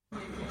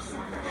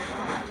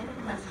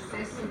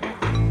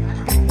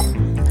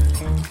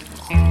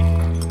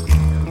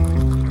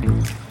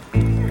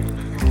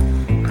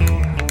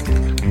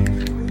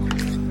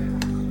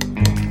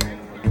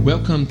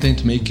Welcome,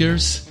 tent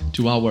makers,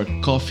 to our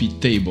coffee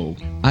table.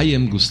 I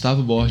am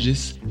Gustavo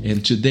Borges,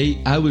 and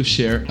today I will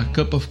share a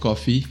cup of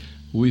coffee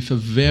with a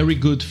very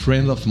good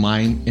friend of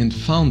mine and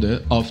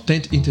founder of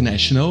Tent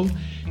International,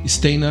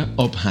 Steinar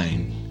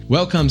Opheim.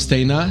 Welcome,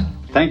 Steinar.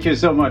 Thank you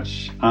so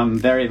much. I'm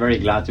very, very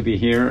glad to be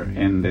here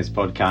in this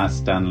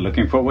podcast and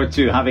looking forward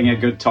to having a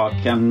good talk.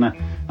 And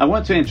I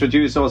want to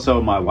introduce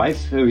also my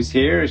wife who is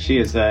here. She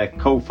is a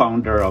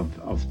co-founder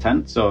of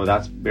Tent. So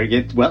that's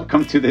Birgit.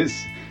 Welcome to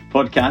this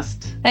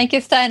podcast. Thank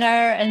you,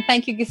 Steinar, and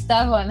thank you,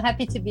 Gustavo. I'm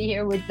happy to be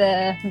here with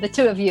the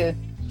two of you.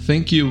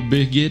 Thank you,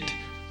 Birgit,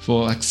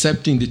 for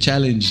accepting the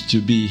challenge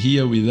to be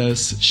here with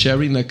us,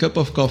 sharing a cup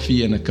of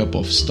coffee and a cup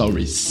of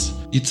stories.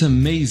 It's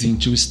amazing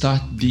to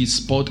start this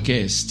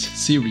podcast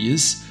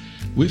series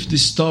with the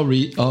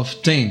story of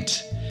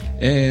Tent.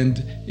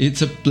 And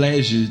it's a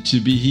pleasure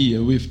to be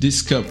here with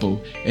this couple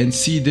and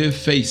see their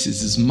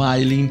faces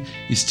smiling,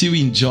 still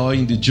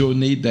enjoying the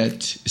journey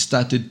that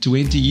started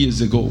 20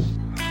 years ago.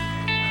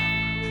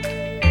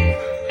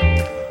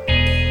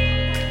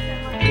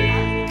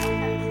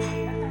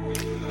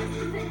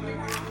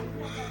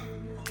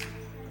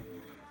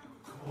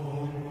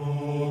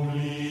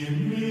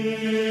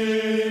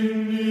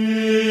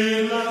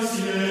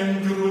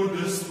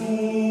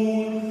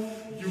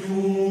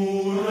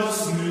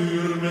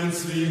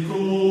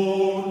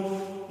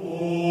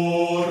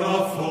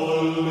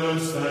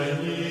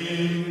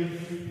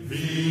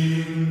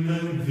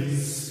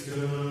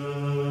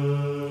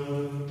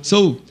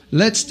 So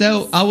let's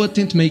tell our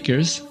tent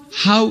makers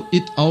how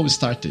it all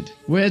started,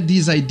 where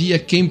this idea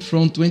came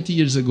from 20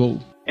 years ago.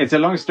 It's a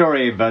long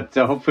story, but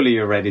hopefully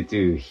you're ready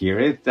to hear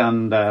it.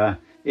 And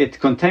it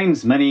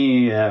contains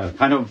many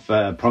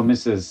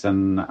promises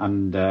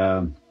and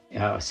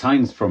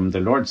signs from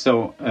the Lord.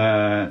 So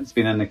it's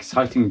been an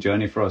exciting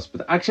journey for us.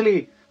 But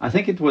actually, I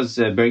think it was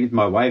Birgit,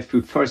 my wife,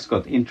 who first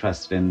got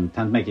interested in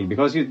tent making,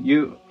 because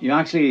you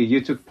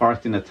took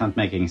part in a tent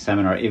making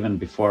seminar even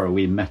before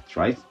we met,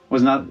 right?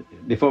 Wasn't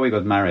that before we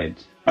got married,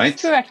 right?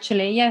 True,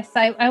 actually, yes.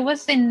 I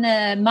was in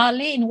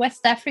Mali in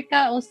West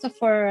Africa also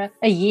for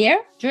a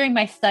year. During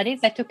my studies,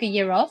 I took a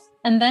year off.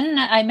 And then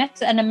I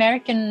met an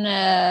American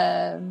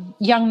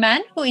young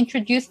man who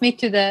introduced me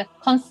to the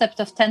concept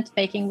of tent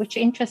making, which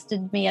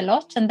interested me a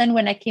lot. And then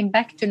when I came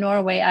back to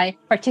Norway, I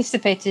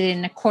participated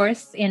in a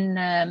course in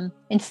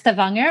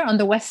Stavanger on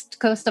the west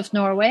coast of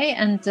Norway.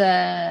 And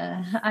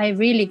I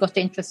really got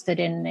interested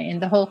in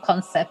the whole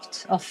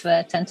concept of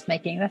tent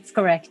making. That's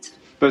correct.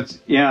 But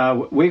yeah,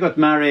 we got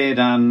married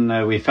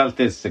and we felt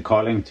this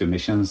calling to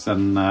missions,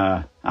 and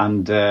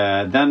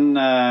then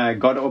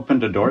God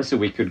opened the door so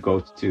we could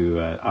go to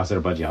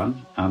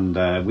Azerbaijan,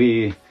 and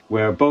we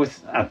were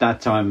both at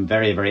that time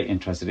very, very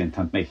interested in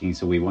tent making,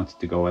 so we wanted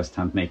to go as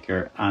tent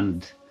maker.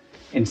 And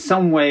in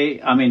some way,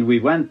 I mean,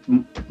 we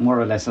went more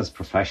or less as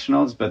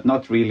professionals, but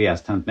not really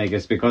as tent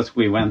makers, because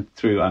we went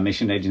through a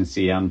mission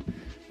agency and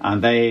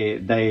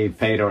they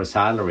paid our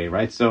salary,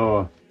 right?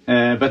 So.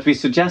 But we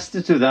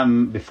suggested to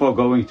them before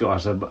going to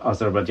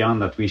Azerbaijan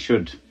that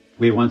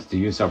we wanted to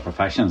use our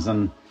professions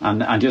and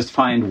just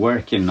find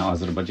work in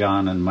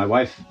Azerbaijan. And my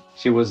wife,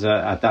 she was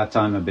at that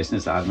time a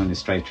business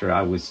administrator.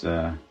 I was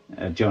a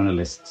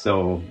journalist,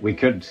 so we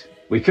would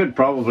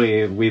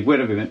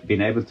have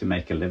been able to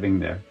make a living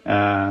there.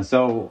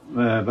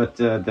 But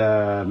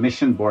the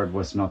mission board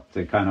was not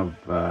the kind of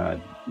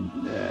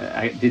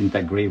I didn't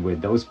agree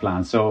with those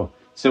plans.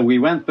 So we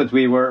went, but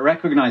we were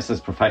recognized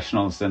as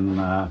professionals, and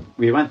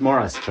we went more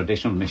as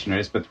traditional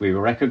missionaries, but we were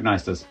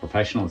recognized as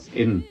professionals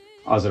in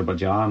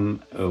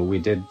Azerbaijan. We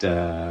built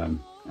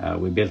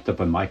up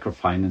a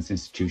microfinance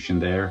institution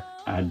there,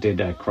 did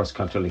a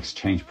cross-cultural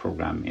exchange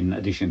program in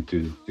addition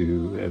to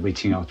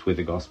reaching out with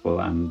the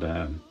gospel and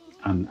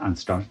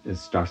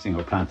starting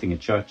or planting a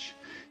church.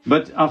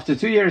 But after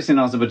 2 years in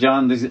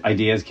Azerbaijan, these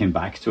ideas came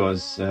back to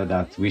us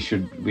that we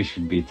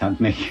should be tent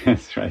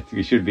makers, right?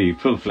 We should be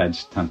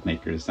full-fledged tent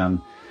makers. And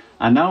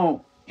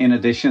now, in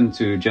addition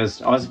to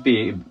just us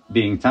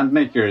being tent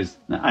makers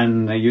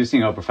and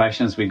using our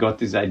professions, we got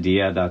this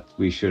idea that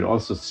we should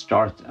also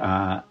start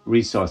a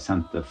resource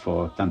center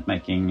for tent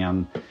making.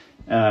 And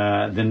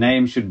the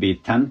name should be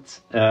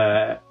Tent.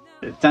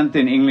 Tent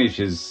in English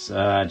is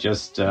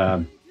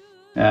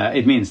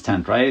it means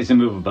tent, right? It's a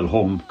movable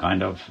home,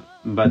 kind of.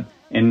 But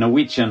in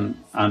Norwegian,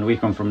 and we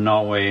come from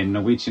Norway, in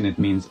Norwegian it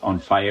means on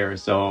fire.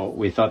 So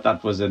we thought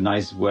that was a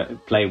nice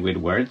play with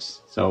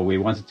words. So we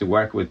wanted to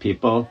work with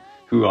people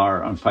who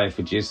are on fire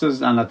for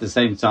Jesus, and at the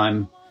same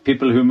time,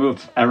 people who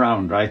move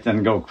around, right,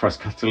 and go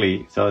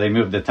cross-culturally. So they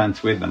move the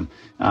tent with them,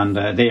 and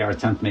they are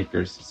tent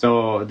makers.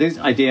 So these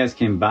ideas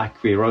came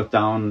back. We wrote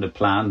down the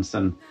plans,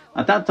 and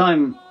at that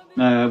time,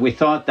 we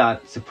thought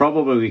that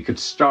probably we could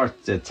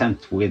start the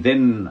tent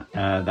within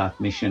that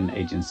mission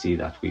agency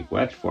that we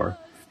worked for.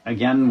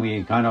 Again,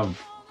 we kind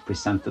of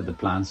presented the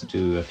plans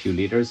to a few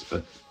leaders,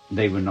 but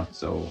they were not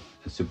so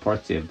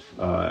supportive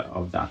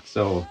of that.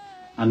 So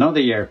another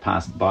year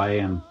passed by,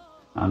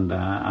 and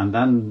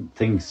then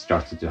things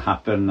started to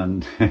happen,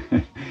 and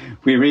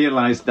we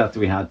realized that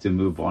we had to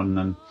move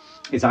on.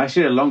 it's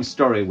actually a long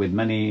story with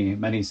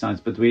many signs,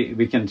 but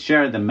we can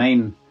share the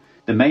main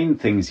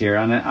things here.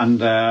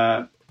 And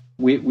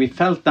we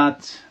felt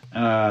that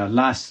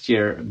last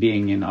year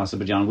being in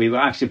Azerbaijan, we were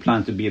actually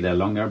planned to be there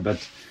longer,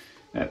 but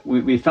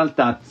we felt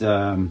that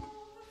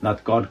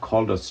that God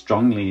called us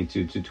strongly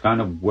to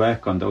kind of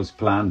work on those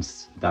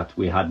plans that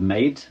we had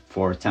made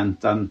for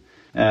Tent. And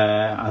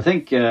I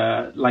think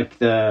like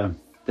the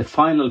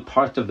final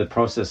part of the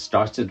process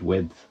started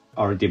with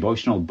our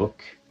devotional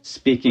book,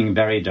 speaking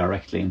very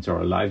directly into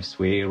our lives.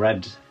 We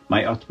read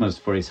My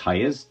Utmost for His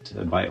Highest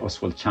by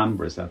Oswald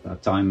Chambers at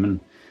that time.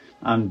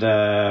 And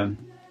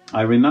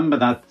I remember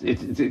that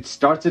it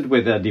started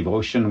with a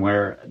devotion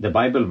where the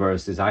Bible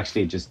verse is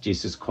actually just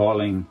Jesus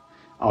calling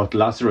out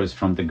Lazarus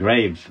from the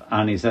grave,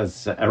 and he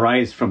says,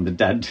 "Arise from the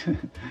dead."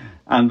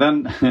 and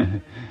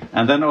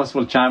then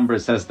Oswald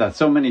Chambers says that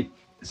so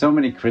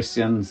many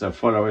Christians or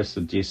followers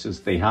of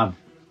Jesus, they have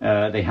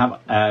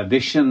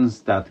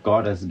visions that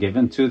God has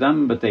given to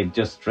them, but they've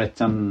just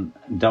written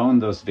down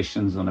those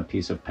visions on a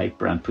piece of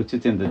paper and put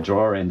it in the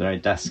drawer in their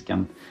desk.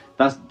 And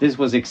this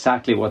was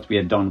exactly what we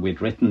had done.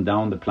 We'd written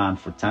down the plan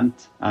for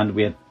Tent, and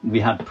we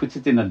had put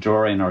it in a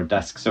drawer in our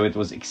desk. So it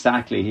was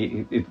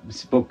exactly, it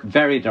spoke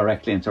very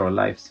directly into our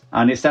lives.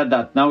 And he said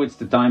that now it's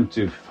the time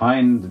to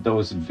find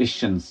those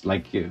visions,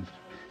 like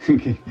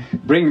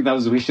bring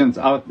those visions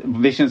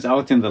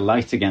out in the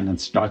light again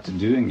and start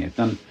doing it.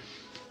 And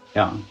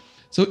yeah.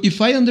 So if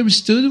I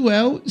understood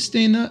well,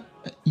 Steinar,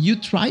 you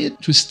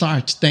tried to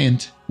start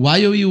Tent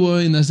while you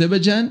were in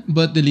Azerbaijan,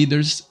 but the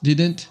leaders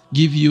didn't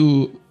give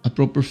you a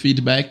proper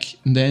feedback.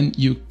 And then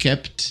you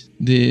kept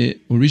the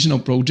original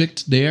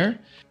project there,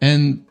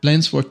 and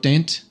plans for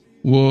Tent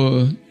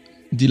were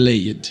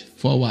delayed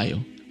for a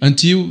while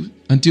until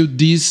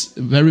this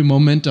very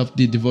moment of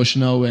the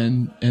devotional,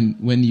 and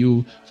when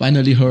you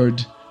finally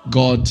heard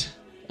God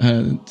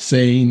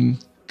saying,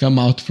 "Come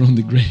out from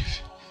the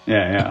grave."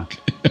 Yeah.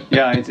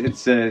 Yeah,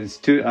 it's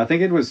two. I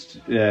think it was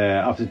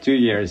after 2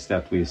 years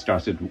that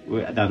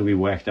we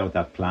worked out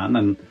that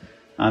plan,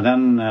 and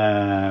then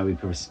we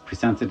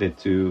presented it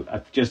to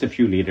just a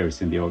few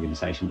leaders in the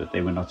organization, but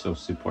they were not so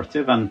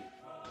supportive, and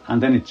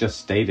then it just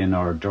stayed in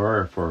our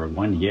drawer for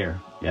 1 year.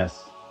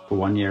 Yes, for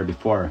 1 year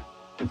before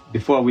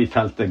we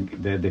felt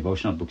the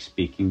devotional book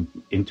speaking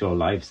into our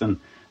lives, and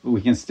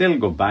we can still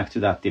go back to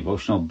that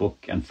devotional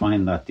book and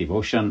find that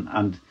devotion.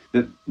 And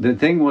the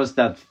thing was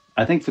that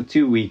I think for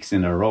 2 weeks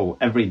in a row,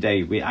 every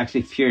day, we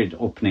actually feared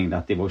opening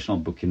that devotional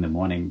book in the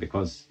morning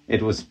because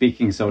it was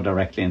speaking so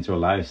directly into our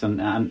lives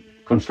and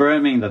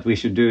confirming that we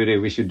should do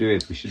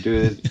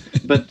it.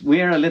 But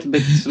we are a little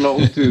bit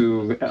slow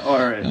to,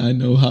 or I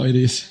know how it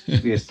is.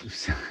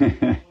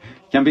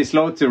 Can be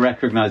slow to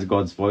recognize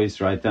God's voice,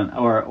 right? And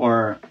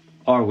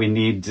or we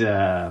need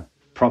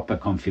proper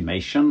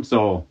confirmation.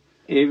 So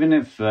even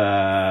if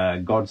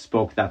God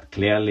spoke that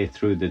clearly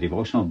through the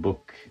devotional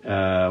book,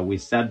 we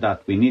said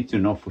that we need to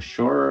know for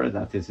sure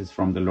that this is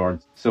from the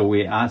Lord. So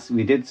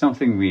we did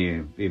something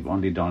we've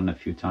only done a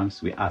few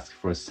times. We asked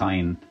for a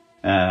sign,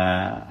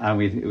 and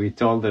we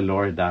told the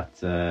Lord that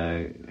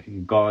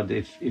God,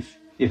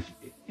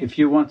 if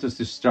you want us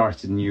to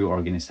start a new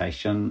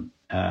organization,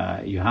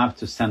 you have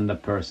to send a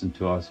person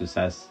to us who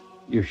says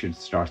you should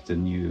start a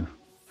new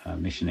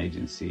mission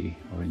agency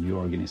or a new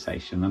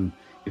organization. And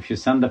if you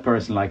send a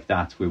person like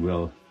that, we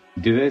will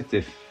do it.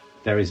 If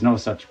there is no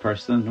such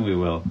person, we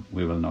will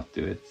not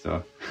do it.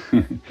 So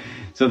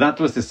so that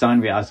was the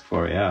sign we asked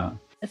for. Yeah.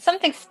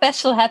 Something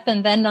special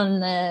happened then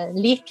on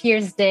Leap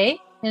Year's Day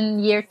in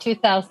year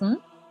 2000,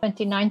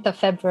 29th of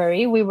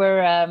February. We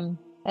were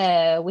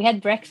we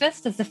had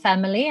breakfast as a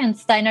family, and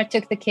Steinar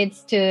took the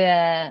kids to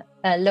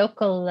a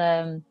local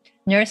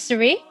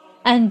nursery,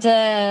 and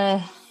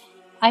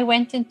I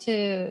went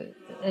into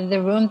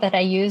the room that I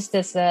used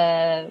as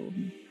a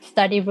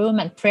study room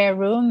and prayer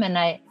room, and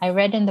I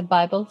read in the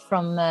Bible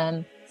from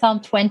Psalm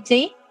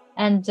 20,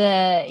 and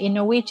in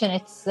Norwegian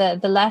it's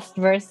the last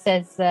verse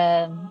says,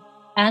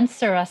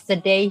 "Answer us the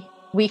day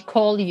we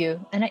call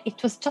you." And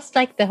it was just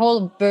like the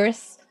whole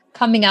verse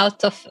coming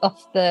out of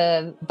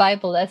the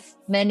Bible, as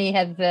many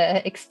have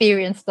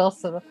experienced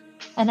also.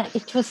 And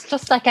it was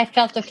just like I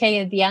felt,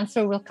 okay, the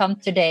answer will come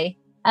today.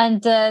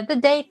 And the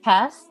day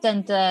passed,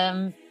 and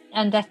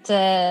at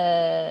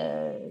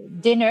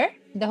dinner,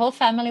 the whole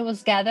family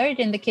was gathered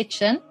in the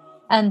kitchen,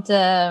 and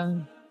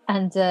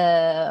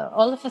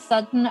all of a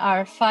sudden,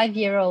 our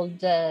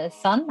 5-year-old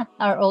son,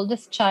 our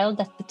oldest child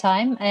at the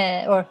time,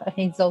 or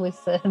he's always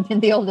been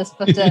the oldest,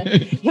 but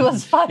he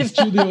was 5. He's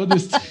still the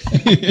oldest.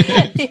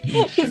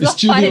 He's not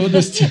still 5, the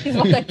oldest. is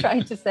what I'm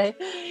trying to say.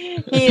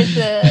 He is,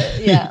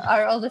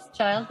 our oldest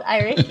child,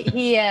 Eirik.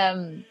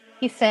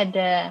 He said,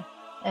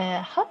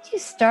 "How do you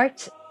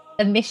start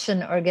a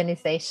mission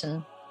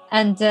organization?"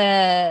 And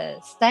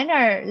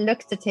Steinar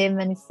looked at him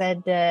and he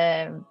said,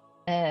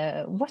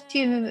 "What do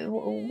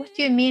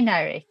you mean,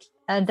 Eirik?"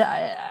 And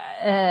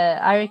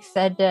Eirik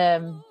said,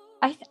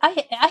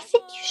 "I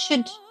think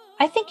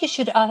you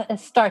should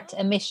start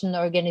a mission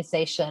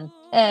organization."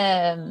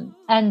 And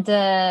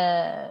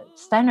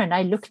Steinar and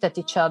I looked at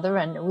each other,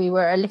 and we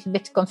were a little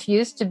bit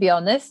confused, to be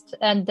honest.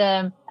 And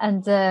then I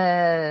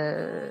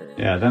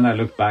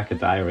looked back at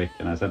Eirik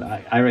and I said,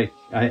 Eirik,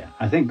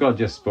 I think God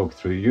just spoke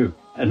through you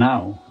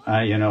now,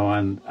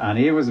 and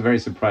he was very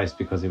surprised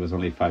because he was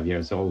only 5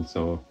 years old.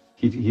 So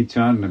he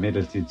turned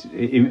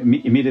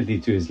immediately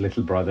to his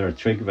little brother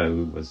Trygve,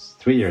 who was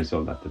 3 years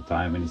old at the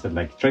time, and he said,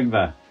 like,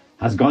 Trygve,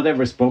 has God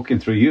ever spoken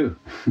through you?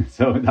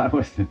 So that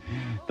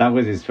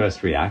was his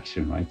first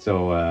reaction, right?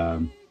 So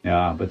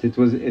but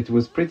it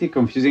was pretty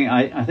confusing.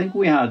 I think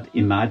we had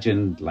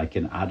imagined like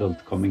an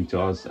adult coming to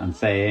us and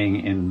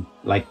saying in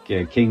like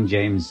King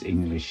James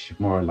English,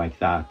 more like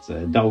that,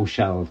 thou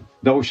shalt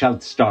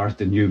start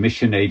a new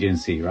mission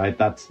agency, right?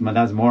 That's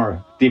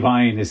more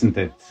divine, isn't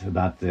it?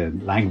 That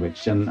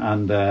language,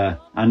 and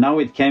now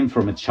it came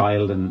from a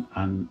child,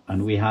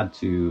 and we had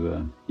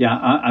to,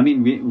 I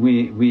mean,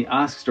 we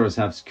asked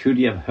ourselves, could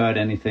he have heard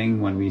anything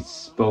when we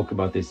spoke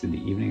about this in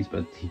the evenings?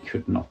 But he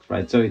could not,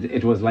 right? So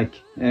it was like,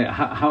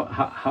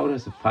 how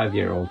does a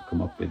 5-year-old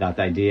come up with that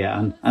idea?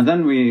 And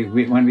then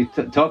when we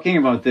talking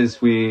about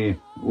this, we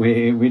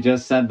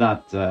just said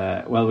that,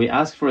 we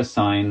asked for a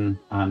sign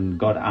and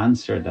God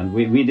answered, and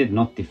we did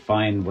not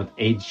define what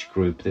age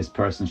group this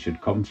person should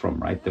come from,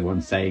 right? The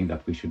one saying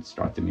that we should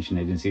start a mission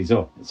agency.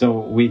 So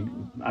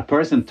a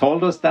person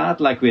told us that,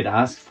 like we'd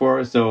asked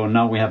for. So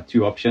now we have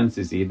two options: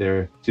 is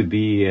either to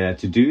be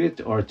to do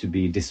it or to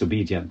be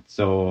disobedient.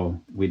 So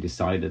we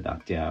decided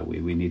that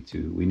we need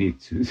to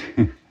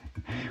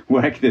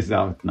work this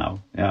out now.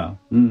 Yeah.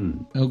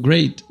 Oh,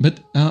 great! But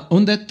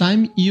on that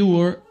time, you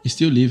were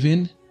still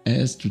living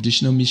as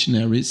traditional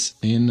missionaries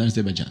in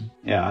Azerbaijan.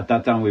 Yeah, at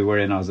that time we were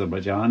in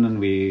Azerbaijan, and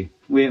we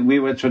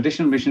were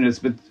traditional missionaries,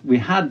 but we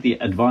had the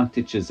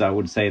advantages, I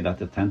would say, that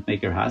the tent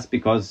maker has,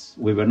 because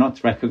we were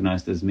not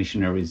recognized as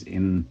missionaries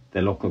in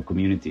the local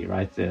community,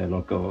 right?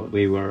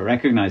 We were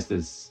recognized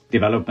as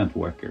development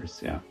workers.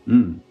 Yeah.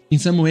 In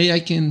some way, I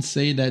can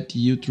say that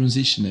you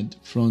transitioned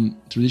from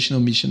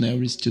traditional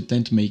missionaries to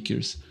tent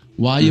makers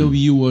while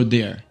you were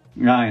there.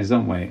 Yeah, in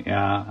some way,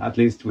 yeah. At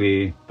least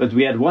we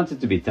had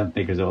wanted to be tent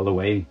makers all the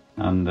way,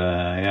 and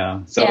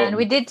So and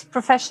we did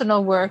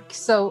professional work.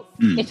 So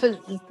it was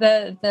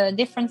the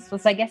difference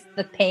was, I guess,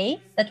 the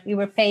pay that we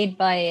were paid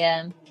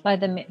by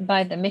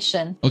the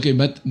mission. Okay,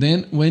 but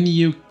then when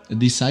you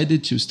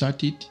decided to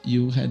start it,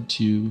 you had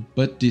to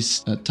put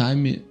this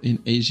time in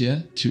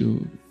Asia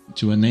to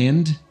an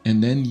end,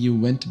 and then you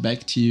went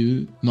back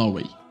to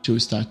Norway to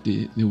start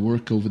the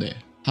work over there.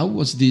 How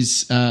was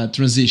this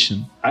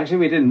transition? Actually,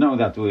 we didn't know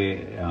that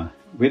we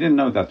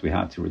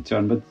had to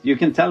return, but you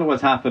can tell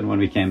what happened when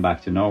we came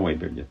back to Norway,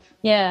 Birgit.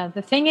 Yeah,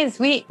 the thing is,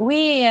 we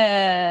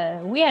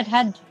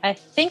had I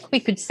think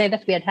we could say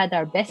that we had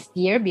our best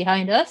year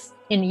behind us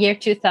in year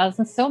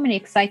 2000. So many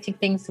exciting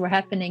things were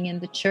happening in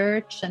the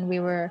church, and we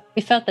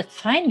felt that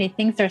finally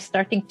things are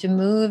starting to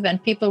move,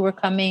 and people were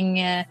coming,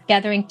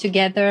 gathering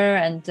together,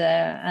 and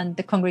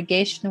the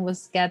congregation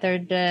was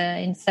gathered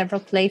in several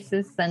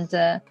places, and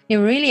we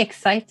were really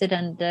excited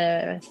and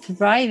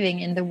thriving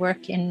in the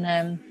work in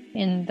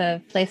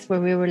the place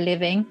where we were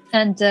living.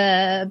 And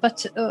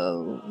but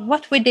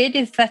what we did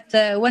is that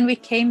when we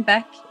came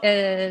back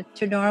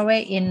to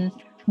Norway in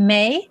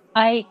May,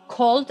 I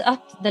called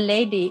up the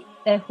lady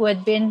who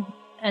had been,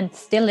 and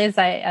still is,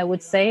 I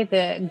would say,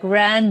 the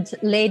grand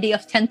lady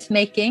of tent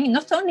making,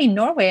 not only in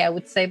Norway, I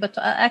would say, but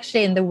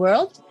actually in the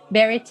world,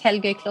 Berit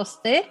Helgøy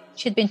Kloster.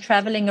 She'd been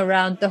traveling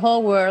around the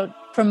whole world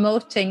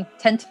promoting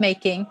tent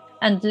making,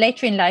 and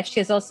later in life she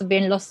has also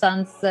been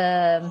Lausanne's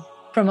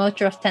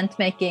promoter of tent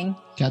making.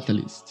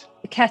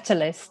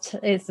 Catalyst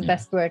is the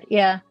best word.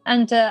 Yeah.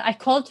 And I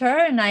called her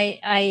and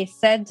I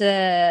said,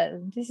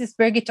 this is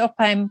Birgit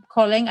Oppheim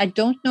calling. I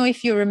don't know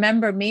if you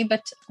remember me,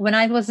 but when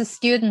I was a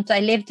student, I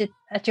lived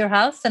at your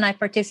house and I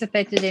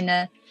participated in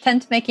a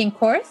tent making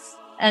course.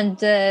 And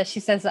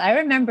she says, I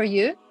remember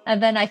you. And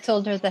then I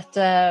told her that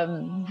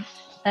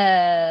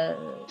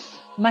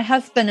my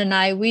husband and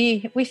I,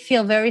 we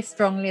feel very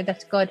strongly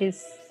that God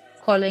is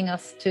calling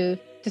us to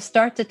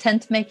start a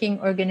tent-making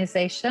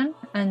organization,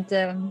 and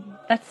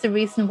that's the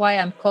reason why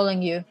I'm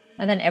calling you.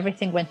 And then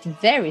everything went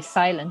very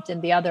silent in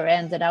the other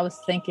end, and I was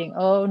thinking,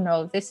 oh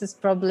no, this has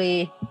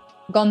probably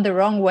gone the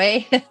wrong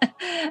way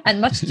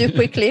and much too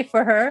quickly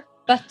for her.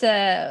 But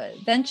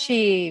then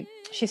she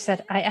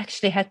said, I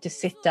actually had to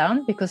sit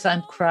down because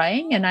I'm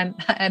crying, and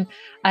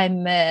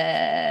I'm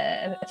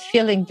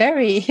feeling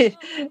very,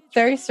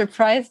 very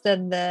surprised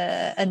and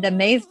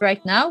amazed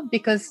right now,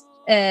 because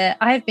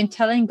I have been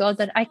telling God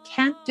that I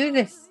can't do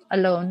this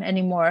alone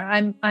anymore.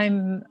 I've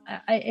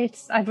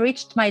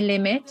reached my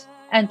limit.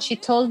 And she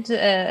told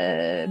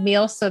me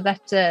also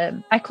that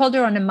I called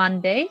her on a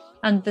Monday,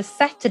 and the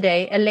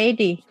Saturday,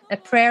 a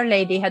prayer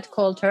lady had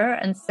called her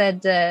and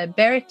said,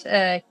 Berit,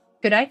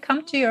 could I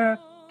come to your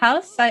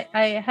house?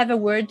 I have a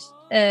word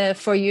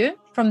for you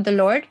from the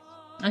Lord.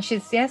 And she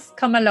says, yes,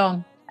 come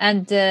along.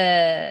 And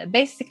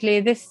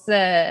basically this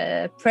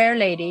prayer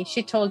lady,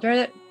 she told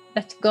her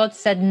that God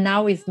said,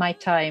 now is my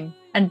time.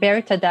 And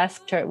Berit had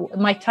asked her,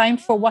 my time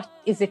for what?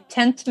 Is it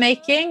tent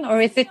making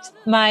or is it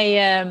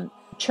my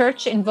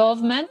church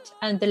involvement?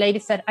 And the lady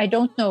said, I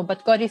don't know,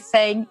 but God is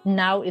saying,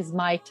 now is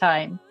my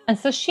time. And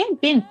so she had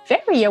been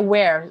very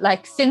aware,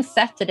 like since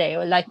Saturday,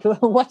 or like,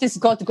 what is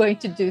God going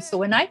to do? So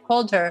when I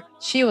called her,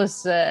 she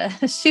was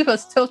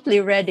totally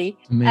ready.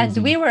 Amazing. And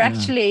we were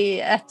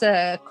actually at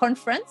a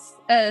conference,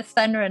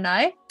 Steinar and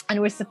I,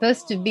 and we're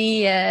supposed to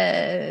be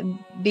at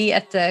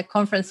a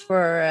conference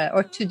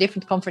or 2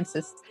 different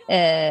conferences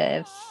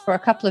for a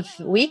couple of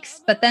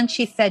weeks. But then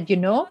she said,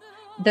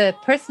 the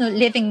person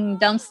living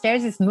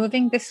downstairs is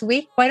moving this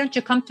week. Why don't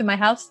you come to my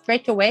house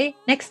straight away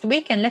next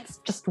week and let's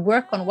just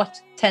work on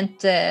what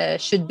tent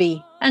should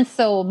be. And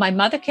so my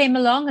mother came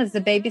along as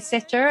the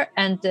babysitter,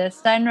 and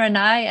Steinar and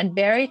I and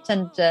Berit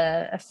and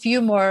a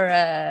few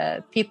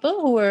more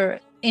people who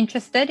were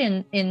interested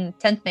in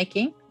tent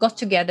making got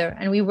together,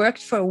 and we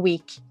worked for a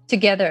week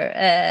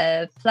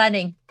together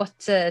planning what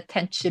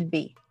tent should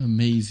be.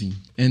 Amazing.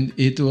 And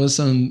it was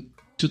on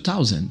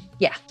 2000.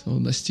 Yeah. So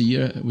last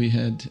year we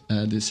had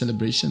the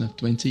celebration of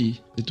the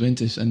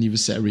 20th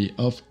anniversary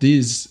of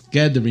this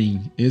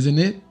gathering, isn't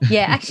it?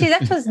 Yeah, actually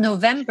that was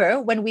November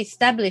when we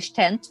established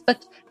tent,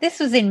 but this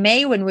was in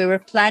May when we were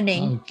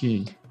planning.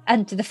 Okay.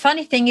 And the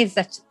funny thing is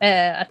that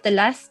at the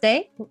last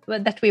day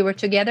that we were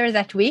together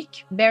that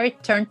week,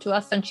 Berit turned to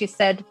us and she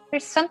said,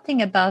 there's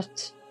something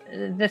about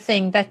the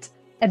thing that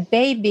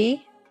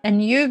a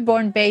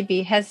newborn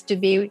baby has to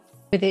be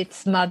with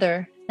its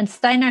mother. And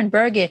Steinar and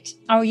Birgit,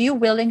 are you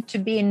willing to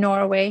be in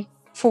Norway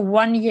for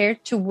 1 year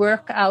to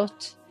work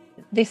out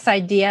this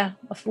idea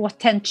of what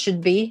tent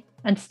should be?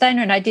 And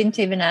Steinar and I didn't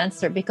even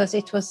answer because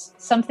it was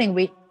something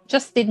we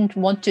just didn't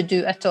want to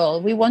do at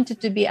all. We wanted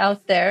to be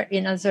out there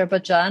in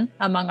Azerbaijan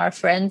among our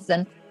friends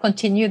and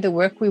continue the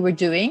work we were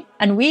doing.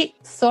 And we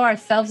saw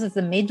ourselves as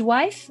a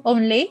midwife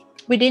only.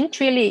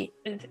 The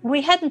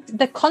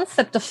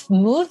concept of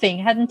moving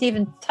hadn't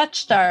even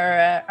touched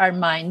our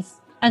minds.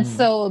 And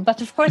so,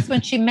 but of course, when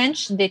she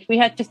mentioned it, we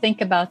had to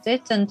think about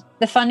it. And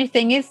the funny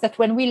thing is that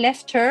when we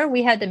left her,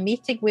 we had a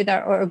meeting with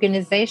our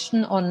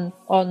organization on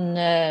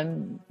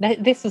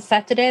this was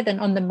Saturday, then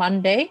on the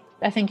Monday,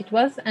 I think it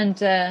was.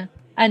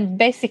 And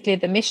basically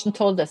the mission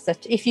told us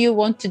that if you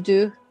want to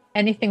do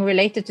anything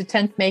related to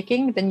tent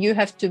making, then you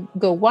have to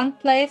go one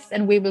place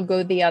and we will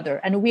go the other.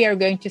 And we are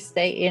going to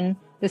stay in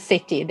the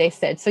city, they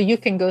said, so you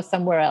can go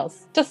somewhere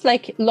else. Just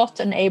like Lot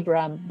and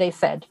Abraham, they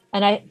said.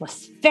 And I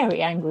was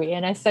very angry.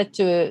 And I said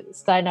to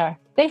Steinar,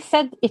 they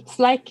said it's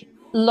like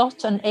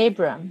Lot and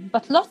Abraham.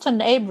 But Lot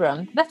and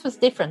Abraham, that was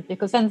different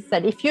because then they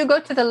said, if you go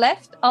to the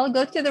left, I'll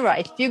go to the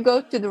right. If you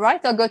go to the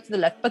right, I'll go to the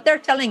left. But they're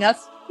telling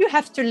us, you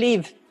have to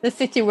leave the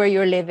city where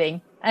you're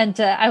living. And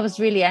I was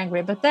really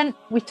angry. But then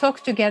we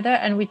talked together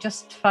and we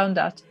just found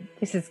out,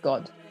 this is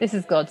God. This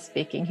is God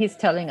speaking. He's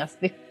telling us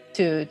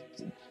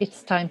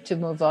it's time to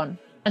move on.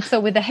 And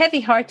so with a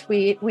heavy heart,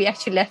 we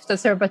actually left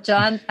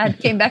Azerbaijan and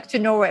came back to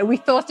Norway. We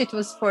thought it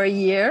was for a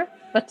year,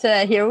 but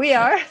here we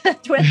are.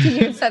 20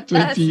 years have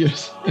passed. 20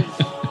 years.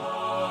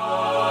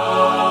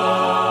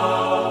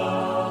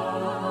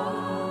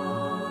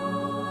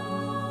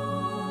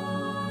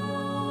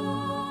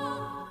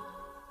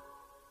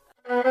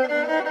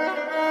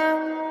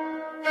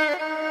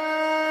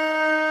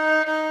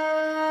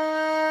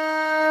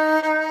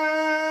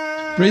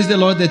 Praise the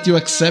Lord that you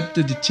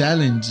accepted the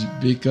challenge,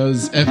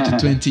 because after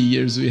 20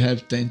 years we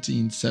have tent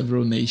in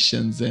several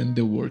nations and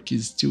the work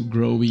is still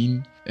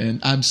growing.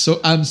 And I'm so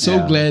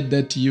glad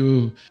that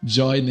you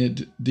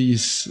joined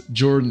this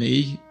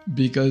journey,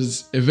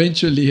 because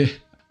eventually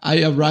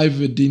I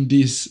arrived in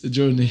this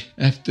journey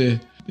after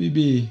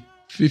maybe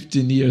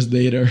 15 years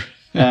later.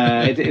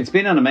 It's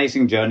been an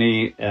amazing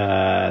journey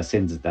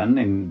since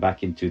then,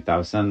 back in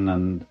 2000,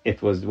 and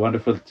it was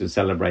wonderful to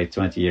celebrate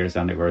 20 years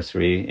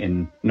anniversary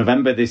in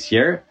November this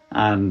year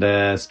and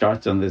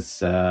start on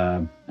this.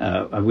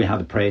 We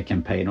had a prayer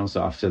campaign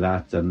also after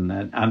that,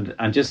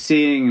 and just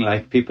seeing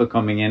like people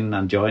coming in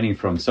and joining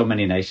from so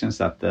many nations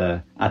at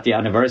the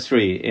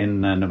anniversary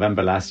in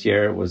November last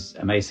year was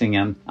amazing.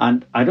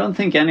 And I don't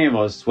think any of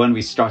us, when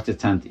we started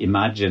Tent,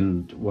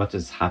 imagined what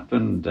has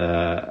happened.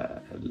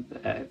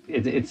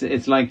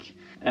 It's like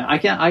I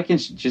can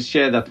just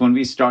share that when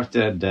we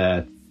started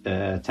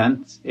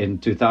Tent in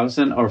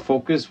 2000, our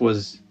focus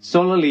was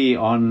solely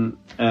on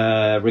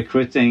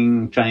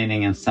recruiting,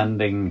 training, and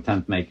sending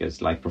tent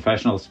makers, like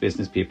professionals,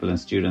 business people, and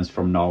students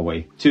from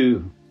Norway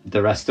to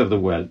the rest of the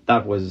world.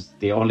 That was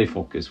the only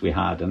focus we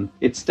had, and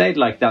it stayed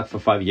like that for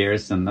 5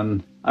 years. And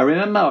then I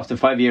remember after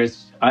 5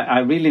 years, I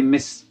really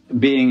miss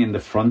being in the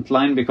front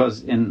line,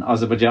 because in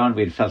Azerbaijan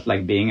we felt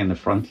like being in the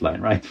front line,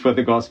 right, for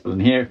the gospel.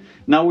 And here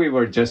now we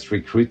were just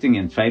recruiting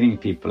and training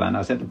people. And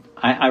I said,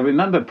 I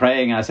remember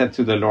praying. I said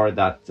to the Lord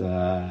that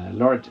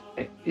Lord,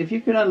 if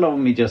you could allow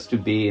me just to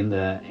be in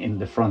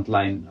the front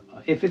line,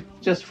 if it's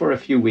just for a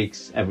few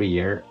weeks every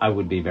year, I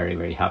would be very,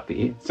 very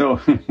happy. So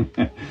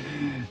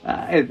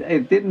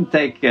it didn't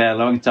take a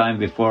long time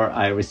before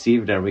I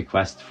received a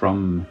request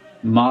from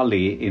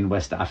Mali in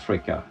West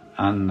Africa.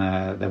 and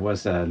there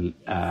was a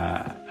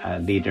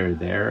leader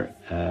there.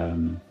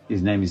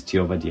 His name is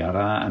Tiova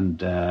Diarra,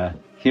 and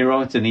he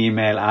wrote an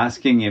email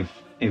asking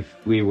if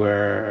we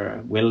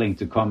were willing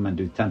to come and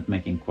do tent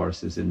making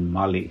courses in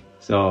Mali.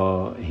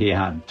 So he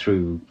had,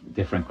 through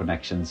different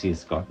connections, he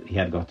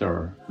had got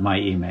my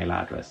email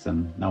address,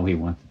 and now he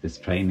wanted this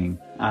training.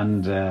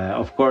 And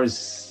of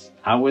course,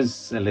 I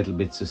was a little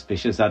bit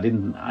suspicious. I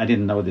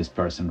didn't know this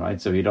person,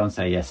 right? So you don't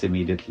say yes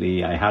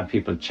immediately. I had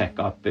people check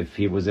up if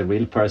he was a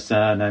real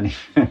person and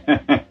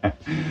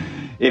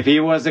if he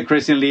was a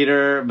Christian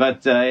leader.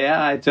 But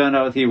it turned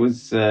out he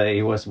was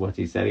what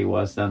he said he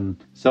was. And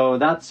so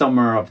that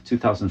summer of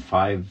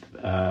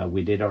 2005,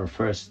 we did our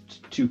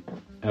first 2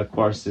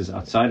 courses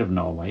outside of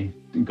Norway,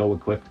 Go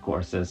Equipped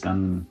courses,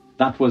 and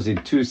that was in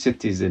 2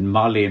 cities in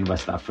Mali in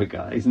West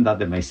Africa. Isn't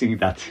that amazing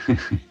that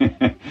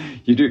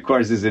you do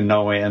courses in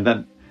Norway and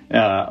then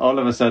all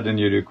of a sudden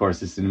you do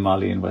courses in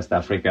Mali in West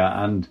Africa?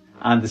 And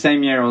the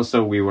same year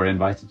also we were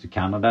invited to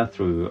Canada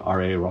through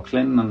R.A.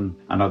 Rocklin, and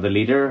another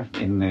leader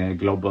in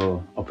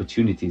Global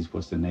Opportunities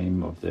was the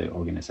name of the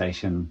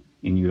organization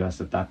in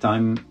US at that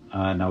time.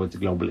 Now it's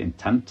Global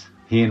Intent.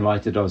 He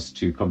invited us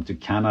to come to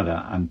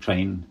Canada and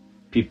train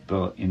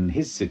people in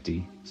his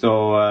city.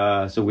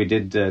 So we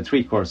did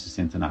 3 courses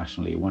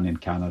internationally, 1 in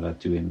Canada,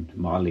 2 in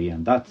Mali,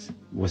 and that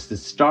was the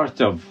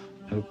start of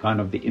kind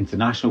of the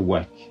international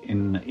work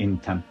in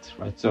tent,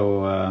 right?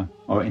 So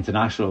or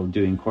international,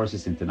 doing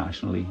courses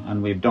internationally,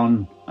 and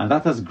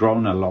that has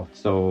grown a lot.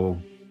 So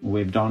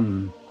we've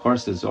done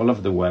courses all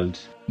over the world.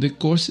 The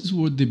courses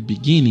were the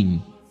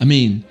beginning. I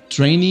mean,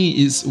 training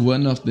is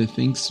one of the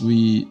things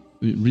we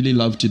really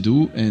love to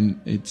do, and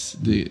it's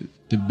the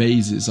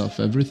basis of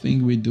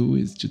everything we do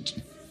is to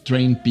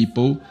train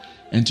people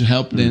and to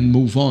help them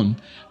move on.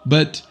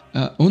 But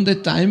on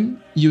that time,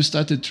 you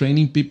started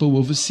training people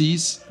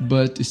overseas,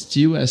 but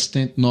still as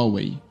Tent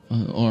Norway,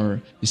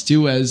 or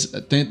still as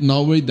a Tent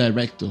Norway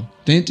director.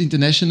 Tent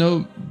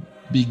International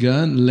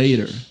began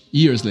later,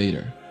 years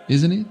later,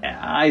 isn't it?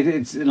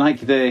 It's like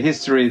the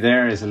history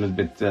there is a little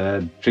bit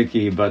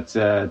tricky, but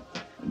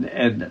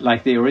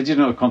like the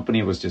original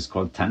company was just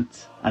called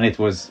Tent, and it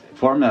was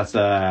formed as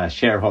a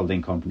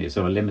shareholding company,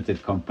 so a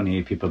limited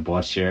company. People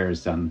bought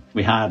shares, and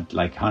we had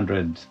like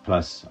 100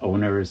 plus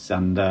owners,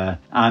 and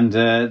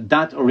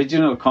that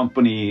original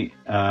company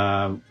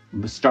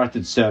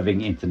started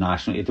serving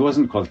internationally. It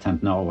wasn't called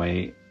Tent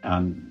Norway,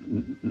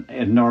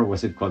 nor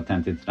was it called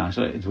Tent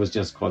International. It was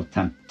just called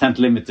Tent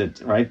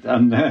Limited, right?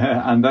 And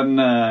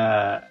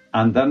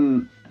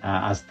then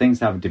as things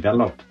have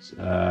developed,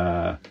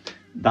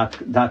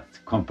 that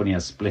company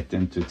has split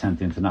into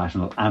Tent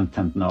International and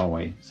Tent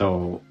Norway.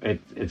 So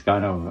it's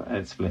kind of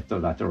a split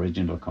of that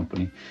original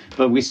company.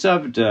 But we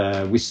started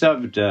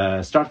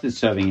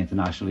serving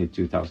internationally in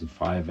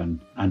 2005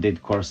 and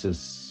did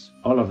courses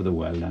all over the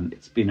world. And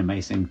it's been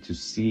amazing to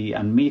see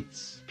and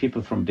meet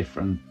people from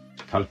different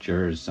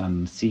cultures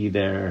and see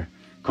their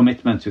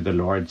commitment to the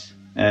Lord.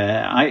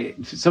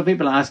 Some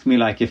people ask me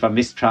like if I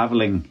miss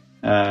traveling.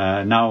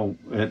 Now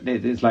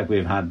it's like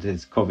we've had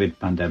this COVID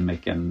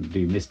pandemic, and do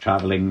you miss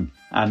traveling?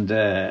 And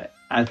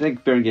I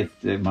think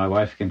Birgit, my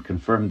wife, can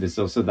confirm this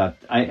also, that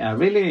I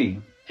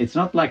really, it's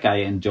not like I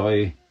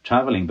enjoy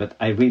traveling, but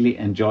I really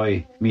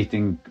enjoy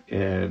meeting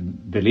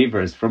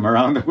believers from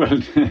around the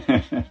world.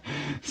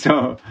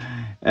 So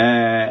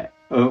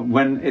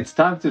when it's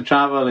time to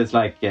travel, it's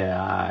like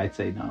I'd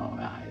say no,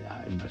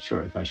 I'm not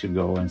sure if I should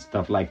go and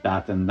stuff like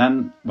that. And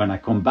then when I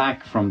come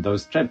back from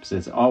those trips,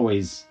 it's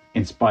always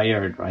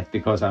inspired, right?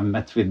 Because I'm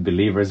met with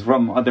believers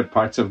from other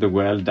parts of the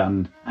world,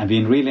 and I've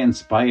been really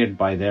inspired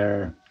by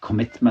their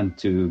commitment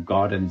to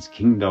God and His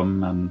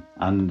kingdom,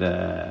 and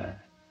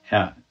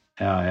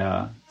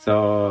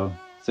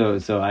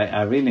So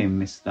I really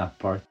miss that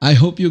part. I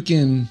hope you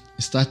can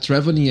start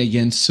traveling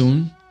again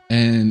soon,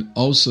 and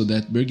also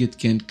that Birgit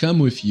can come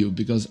with you,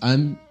 because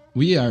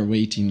we are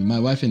waiting. My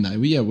wife and I,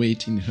 we are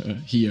waiting her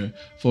here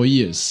for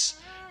years,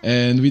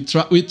 and we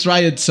try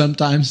it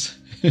sometimes.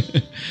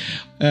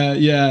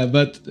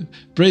 But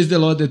praise the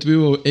Lord that we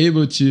were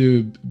able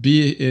to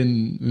be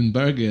in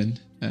Bergen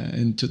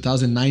in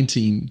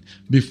 2019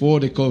 before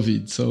the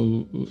COVID.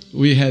 So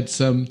we had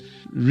some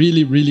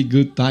really, really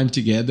good time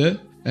together.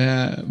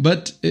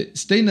 But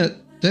Steinar,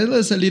 tell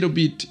us a little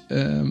bit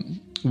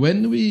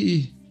when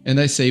we, and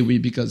I say we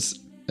because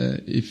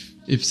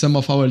if some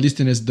of our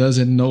listeners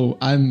doesn't know,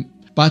 I'm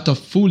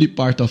fully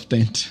part of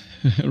Tent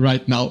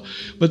right now.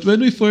 But when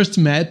we first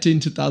met in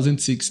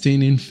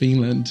 2016 in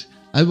Finland,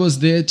 I was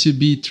there to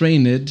be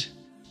trained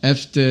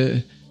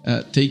after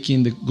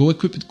taking the Go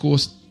Equipped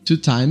course 2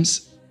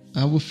 times.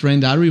 Our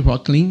friend Ari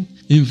Rocklin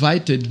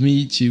invited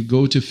me to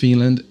go to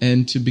Finland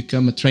and to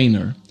become a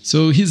trainer.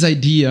 So his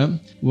idea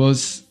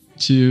was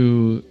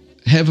to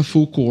have a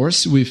full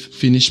course with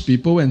Finnish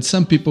people and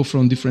some people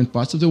from different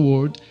parts of the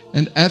world.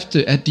 And at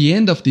the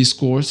end of this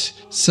course,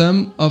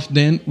 some of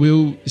them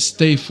will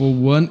stay for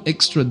 1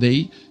 extra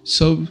day.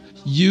 So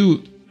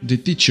you, the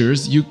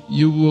teachers, you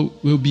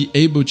will be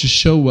able to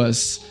show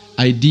us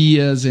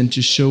ideas and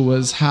to show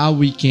us how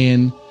we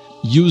can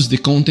use the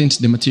content,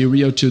 the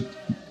material to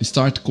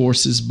start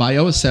courses by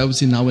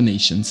ourselves in our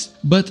nations.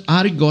 But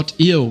Ari got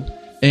ill,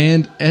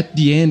 and at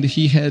the end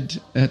he had,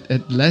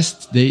 at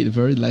last day, the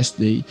very last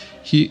day,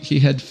 he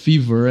had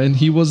fever and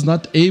he was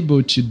not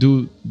able to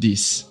do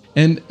this.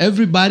 And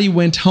everybody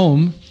went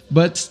home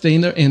but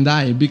Steiner and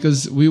I,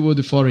 because we were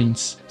the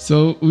foreigners.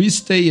 So we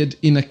stayed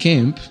in a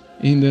camp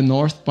in the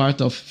north part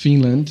of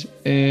Finland,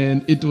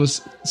 and it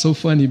was so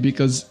funny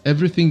because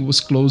everything was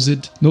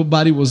closed,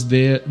 nobody was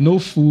there, no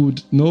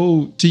food,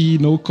 no tea,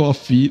 no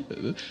coffee,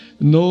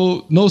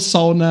 no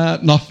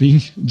sauna,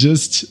 nothing.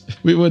 Just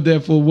we were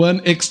there for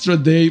one extra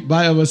day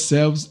by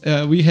ourselves.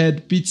 We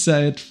had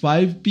pizza at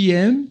 5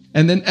 p.m.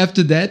 and then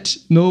after that,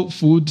 no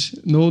food,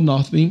 no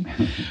nothing.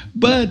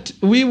 But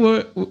we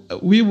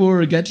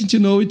were getting to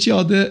know each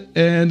other,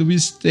 and we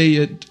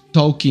stayed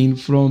talking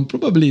from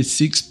probably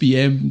 6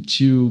 p.m.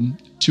 to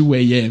 2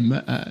 a.m.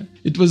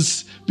 It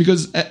was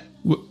because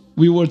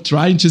we were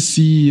trying to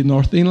see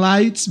Northern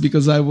Lights,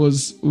 because I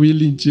was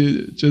willing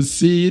to just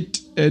see it,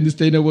 and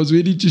Steiner was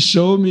willing to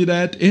show me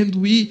that, and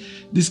we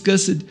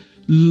discussed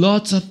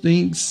lots of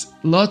things,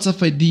 lots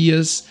of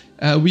ideas.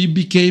 We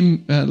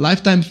became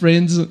lifetime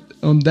friends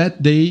on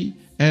that day,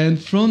 and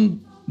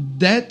from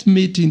that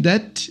meeting,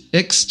 that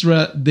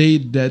extra day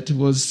that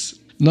was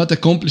not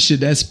accomplished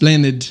as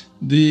planned,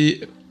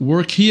 the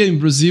work here in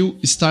Brazil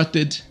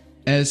started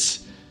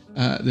as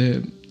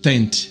the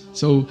tent.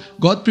 So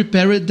God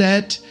prepared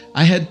that.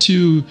 I had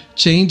to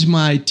change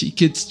my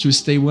tickets to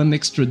stay one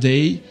extra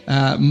day.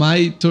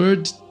 My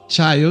third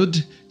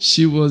child,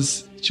 she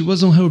was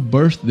on her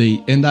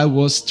birthday, and I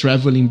was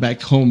traveling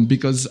back home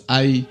because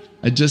I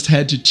just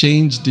had to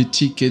change the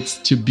tickets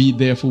to be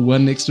there for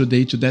one extra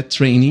day to that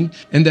training,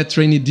 and that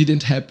training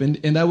didn't happen,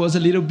 and I was a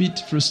little bit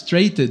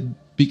frustrated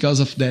because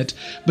of that.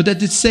 But at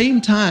the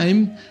same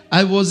time,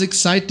 I was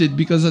excited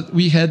because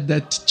we had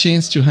that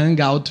chance to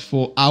hang out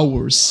for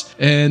hours,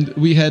 and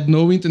we had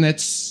no internet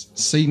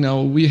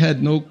signal, we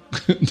had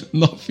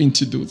nothing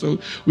to do, so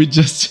we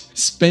just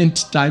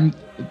spent time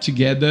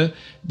together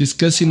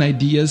discussing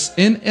ideas.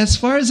 And as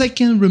far as I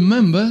can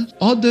remember,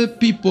 other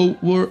people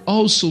were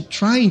also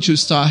trying to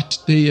start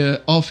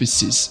their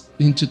offices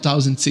in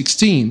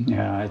 2016.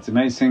 Yeah, it's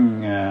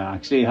amazing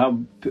actually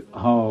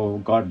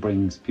how God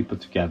brings people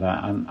together.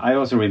 And I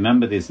also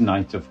remember this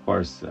night, of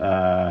course.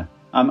 I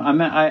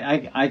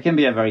can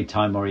be a very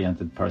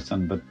time-oriented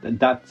person, but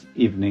that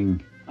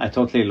evening I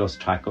totally lost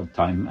track of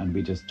time, and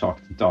we just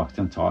talked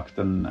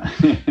and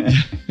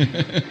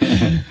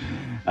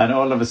and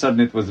all of a sudden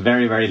it was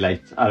very, very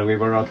late. We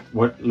were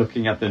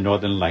looking at the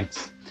Northern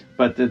Lights,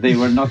 but they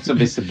were not so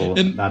visible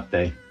that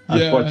day,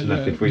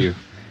 unfortunately for you.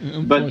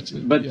 But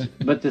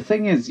the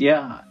thing is,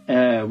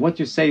 what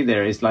you say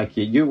there is like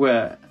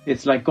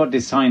it's like God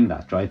designed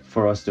that, right,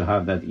 for us to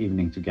have that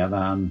evening together,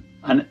 and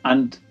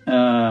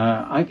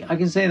I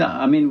can say that,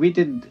 I mean, we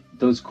did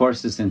those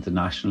courses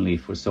internationally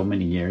for so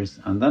many years,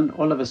 and then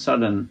all of a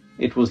sudden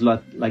it was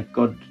like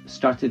God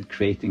started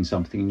creating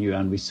something new,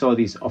 and we saw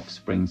these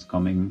offsprings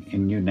coming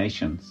in new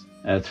nations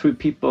through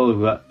people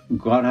who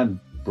God had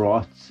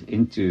brought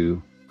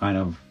into kind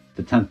of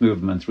the tent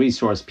movement,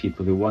 resource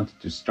people who wanted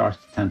to start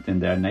tent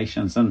in their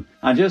nations. And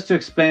just to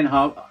explain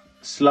how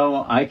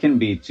slow I can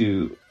be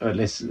to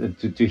listen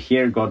to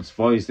hear God's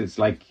voice, it's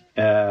like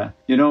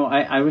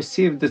I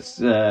received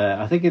this,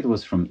 I think it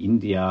was from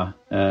India,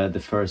 the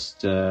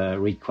first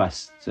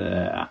request,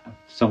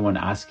 someone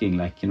asking,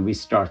 like, can we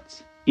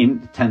start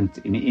in tent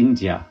in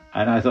India?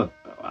 And I thought,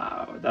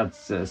 wow,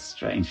 that's a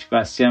strange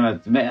question,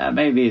 but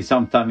maybe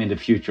sometime in the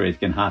future it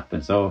can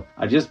happen. So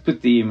I just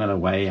put the email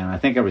away, and I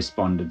think I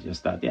responded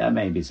just that,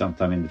 maybe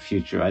sometime in the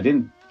future. I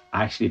didn't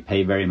actually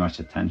pay very much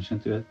attention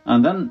to it.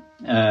 And then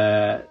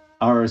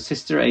our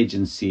sister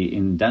agency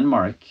in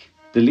Denmark,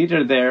 the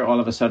leader there, all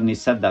of a sudden he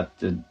said that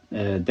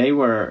they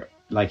were,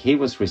 like, he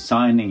was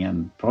resigning,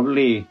 and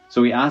probably,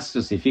 so he asked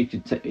us if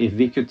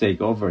we could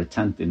take over a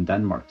tent in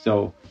Denmark.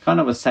 So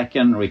kind of a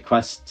second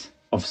request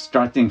of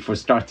starting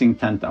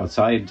tent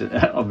outside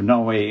of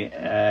Norway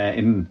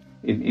in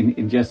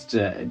just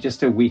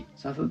a week.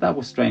 So I thought that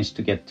was strange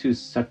to get two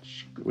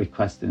such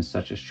requests in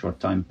such a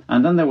short time.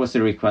 And then there was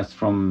a request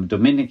from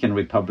Dominican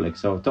Republic,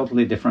 so a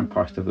totally different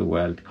part of the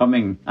world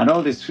coming, and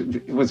all this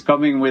was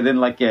coming within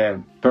like a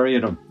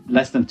period of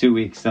less than 2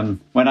 weeks. And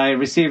when I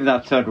received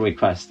that third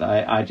request,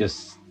 I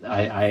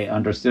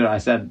understood. I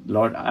said,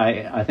 Lord,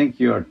 I think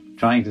you're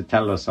trying to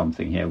tell us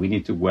something here. We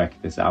need to work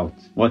this out,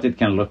 what it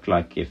can look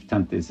like if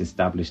tent is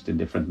established in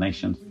different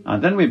nations.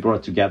 And then we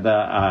brought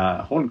together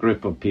a whole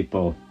group of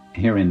people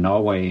here in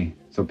Norway.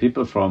 So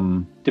people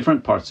from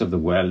different parts of the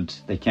world,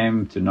 they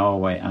came to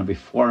Norway, and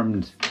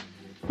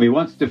we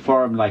wanted to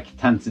form like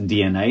tent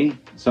DNA.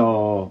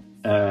 So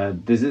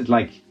this is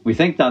like, we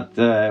think that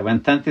when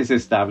tent is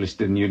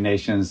established in new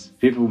nations,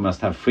 people must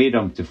have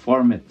freedom to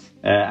form it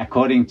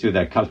according to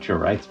their culture,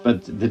 right?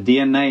 But the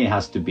DNA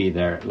has to be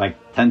there, like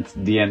tent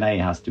DNA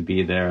has to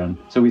be there. And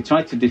so we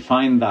try to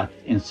define that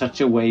in such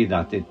a way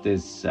that it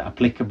is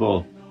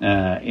applicable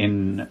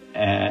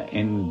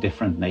in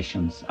different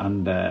nations,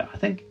 and I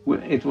think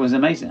it was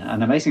an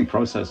amazing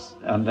process.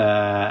 And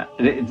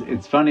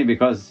it's funny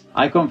because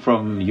I come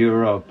from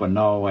Europe or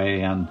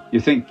Norway, and you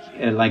think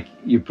like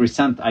you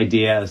present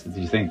ideas that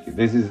you think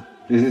this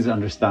is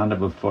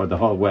understandable for the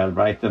whole world,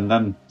 right? And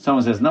then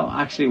someone says, no,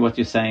 actually what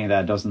you're saying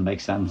there doesn't make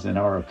sense in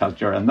our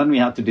culture. And then we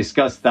had to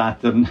discuss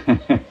that. And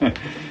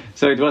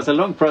so it was a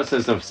long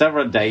process of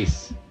several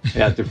days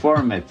to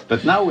form it.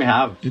 But now we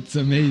have... It's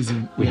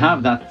amazing. We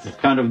have that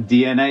kind of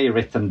DNA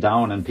written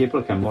down, and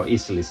people can more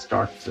easily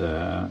start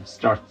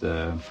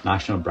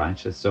national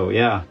branches. So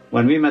yeah,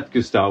 when we met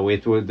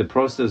Gustavo, the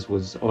process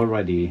was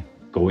already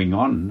going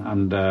on,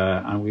 and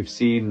we've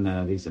seen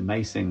these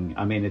amazing.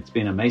 I mean, it's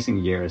been amazing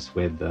years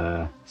with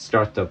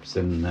startups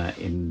in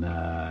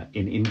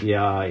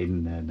India,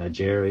 in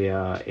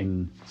Nigeria,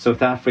 in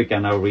South Africa,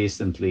 now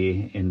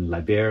recently in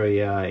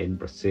Liberia, in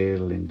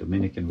Brazil, in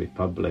Dominican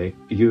Republic.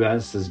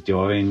 US has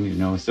joined,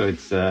 so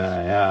it's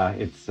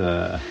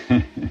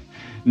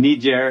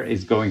Niger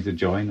is going to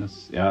join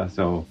us. Yeah,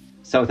 so.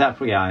 South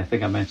Africa, I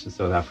think I mentioned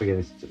South Africa.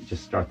 It's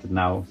just started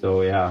now,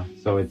 so yeah.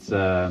 So it's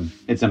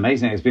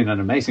amazing. It's been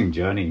an amazing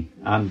journey,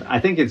 and I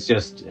think it's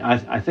just.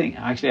 I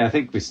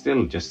think we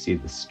still just see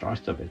the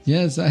start of it.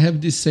 Yes, I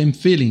have this same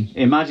feeling.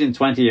 Imagine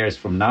 20 years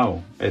from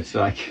now, it's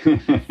like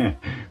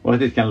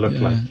what it can look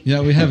like.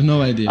 Yeah, we have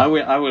no idea.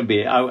 I will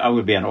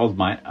be an old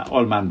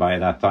man by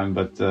that time,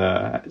 but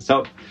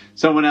so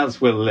someone else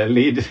will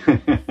lead.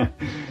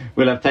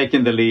 Will have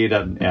taken the lead,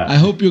 and yeah. I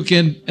hope you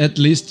can at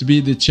least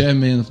be the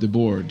chairman of the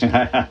board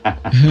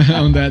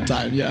on that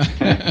time, yeah.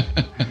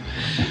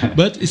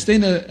 But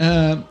Steinar,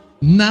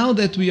 now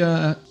that we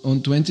are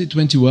on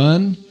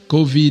 2021,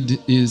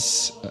 COVID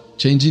is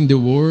changing the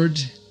world,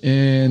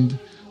 and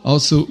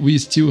also we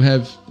still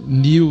have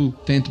new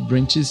tent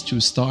branches to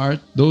start.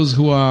 Those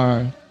who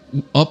are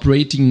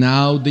operating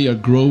now, they are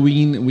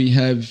growing. We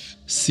have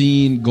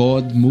seen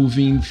God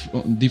moving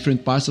from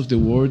different parts of the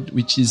world,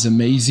 which is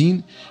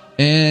amazing.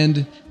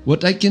 And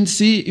what I can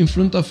see in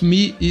front of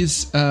me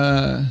is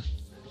a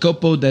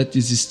couple that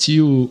is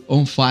still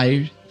on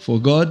fire for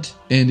God,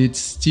 and it's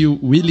still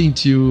willing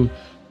to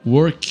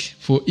work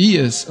for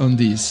years on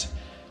this.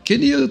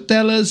 Can you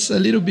tell us a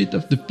little bit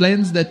of the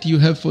plans that you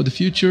have for the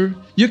future?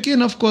 You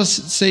can, of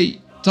course,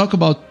 talk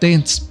about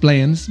tents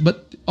plans,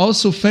 but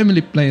also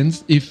family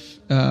plans if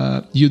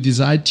you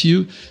decide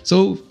to.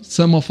 So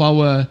some of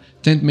our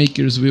tent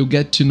makers will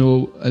get to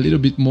know a little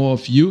bit more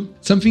of you.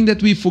 Something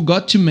that we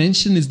forgot to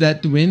mention is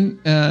that when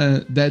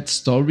that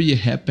story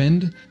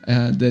happened,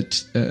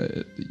 that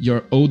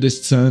your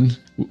oldest son,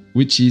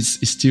 which is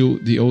still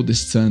the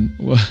oldest son,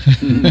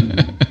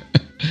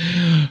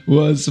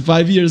 was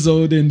 5 years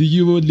old, and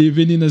you were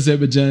living in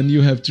Azerbaijan.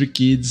 You have 3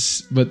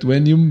 kids, but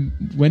when you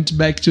went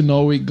back to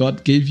Norway,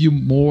 God gave you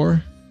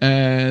more.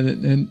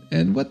 And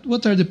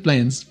what are the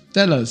plans?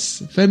 Tell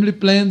us, family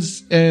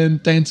plans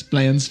and tent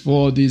plans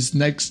for these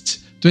next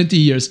 20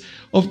 years.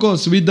 Of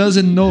course, we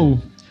doesn't know.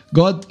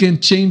 God can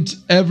change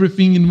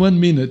everything in 1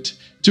 minute.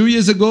 2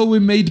 years ago, we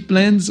made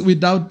plans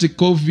without the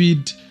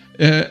COVID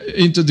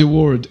into the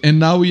world, and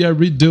now we are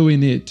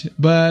redoing it.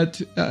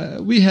 But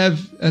we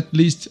have at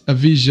least a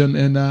vision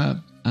and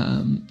a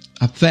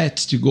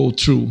path to go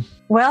through.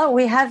 Well,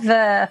 we have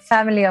a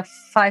family of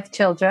 5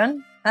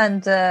 children,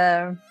 and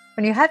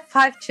when you have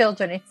 5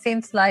 children, it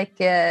seems like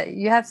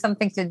you have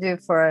something to do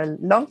for a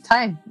long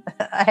time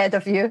ahead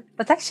of you.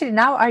 But actually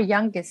now our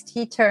youngest,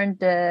 he turned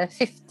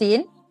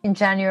 15 in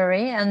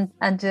January. And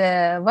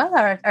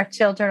our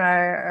children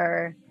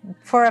are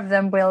 4 of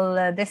them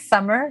will this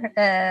summer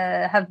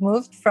have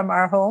moved from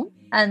our home.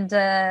 And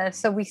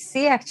so we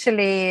see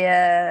actually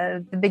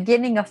the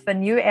beginning of a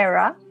new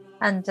era.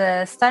 And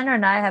Steinar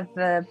and I have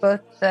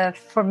both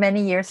for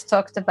many years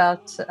talked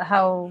about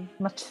how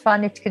much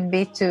fun it could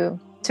be to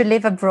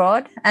live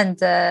abroad, and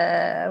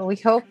we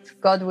hope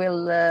God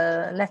will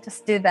let us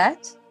do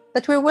that.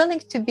 But we're willing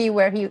to be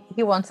where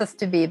he wants us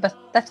to be, but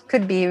that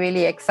could be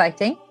really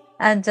exciting.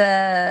 And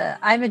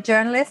I'm a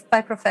journalist by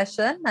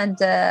profession,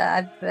 and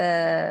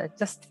I've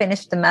just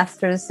finished a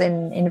master's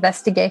in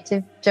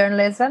investigative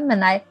journalism,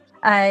 and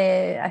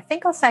I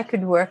think also I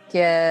could work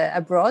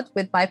abroad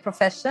with my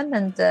profession.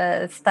 And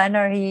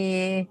Steinar,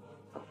 he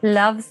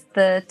loves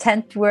the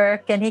tent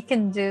work, and he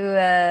can do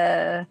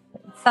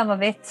some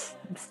of it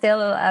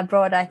still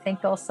abroad, I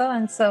think also.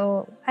 And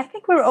so I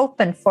think we're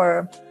open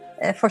for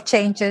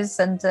changes.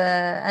 And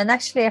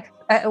actually,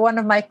 one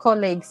of my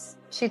colleagues,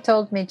 she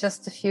told me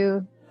just a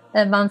few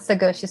months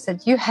ago, she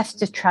said, you have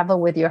to travel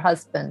with your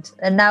husband.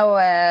 And now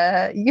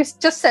you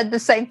just said the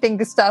same thing,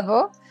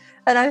 Gustavo.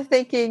 And I'm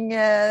thinking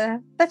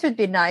that would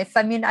be nice.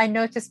 I mean, I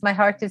noticed my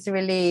heart is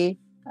really,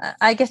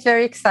 I get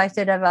very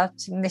excited about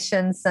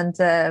missions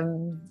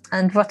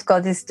and what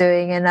God is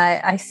doing. And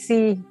I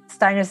see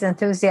Steinar's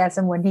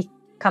enthusiasm when he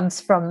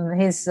comes from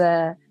his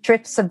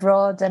trips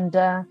abroad. And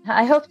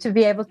I hope to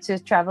be able to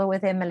travel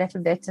with him a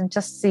little bit and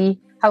just see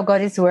how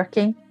God is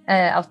working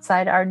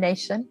outside our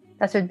nation.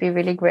 That would be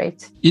really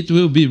great. It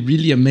will be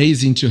really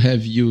amazing to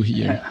have you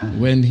here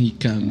when he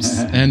comes,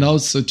 and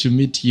also to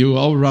meet you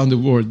all around the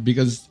world,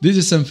 because this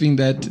is something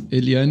that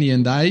Eliane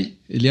and I,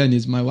 Eliane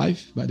is my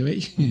wife, by the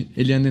way,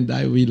 Eliane and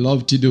I, we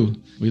love to do.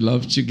 We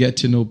love to get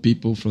to know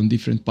people from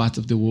different parts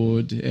of the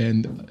world,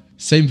 and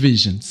same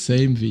vision.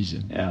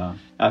 Yeah,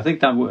 I think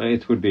that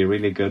it would be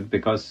really good,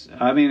 because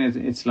I mean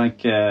it's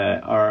like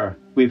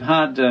we've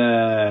had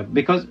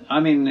because I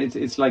mean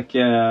it's like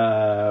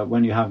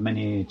when you have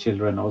many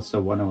children,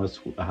 also one of us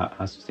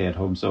has to stay at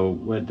home. So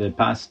with the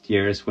past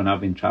years when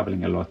I've been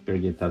traveling a lot,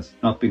 Birgit has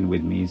not been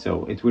with me,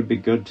 so it would be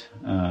good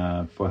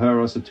for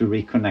her also to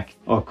reconnect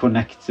or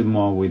connect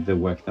more with the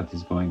work that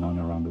is going on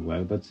around the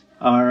world. But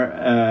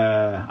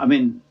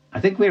I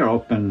think we are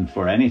open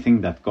for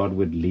anything that God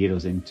would lead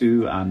us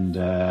into, and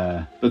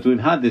but we've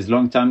had this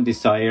long-time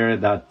desire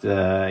that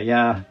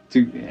to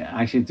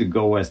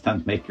go as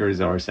tent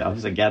makers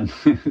ourselves again.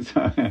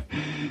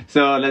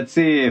 so let's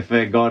see if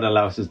God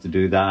allows us to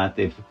do that.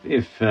 If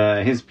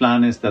His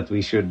plan is that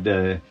we should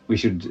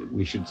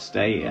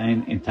stay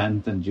in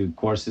tent and do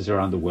courses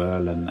around the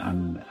world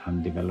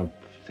and develop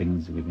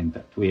things within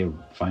that, we're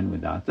fine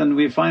with that, and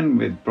we're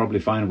probably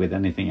fine with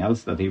anything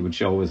else that He would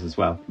show us as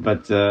well.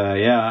 But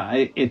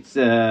I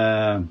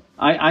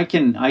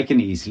can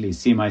easily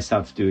see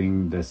myself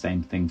doing the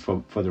same thing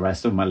for the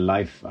rest of my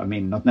life. I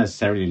mean, not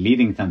necessarily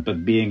leading tent,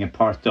 but being a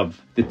part of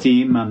the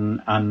team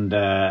and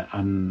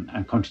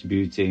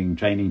contributing,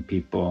 training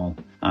people,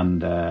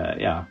 and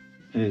that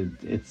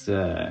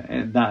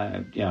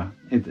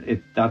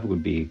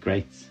would be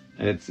great.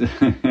 It's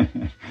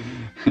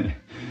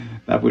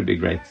that would be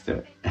great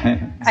too.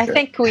 I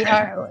think we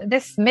are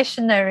this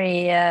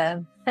missionary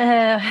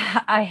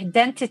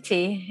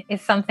identity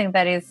is something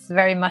that is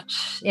very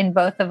much in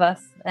both of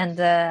us, and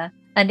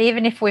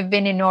even if we've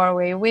been in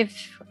Norway,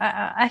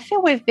 I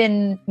feel we've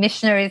been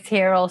missionaries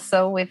here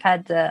also. We've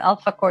had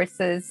Alpha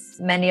courses,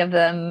 many of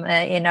them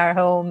in our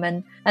home,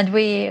 and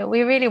we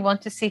really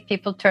want to see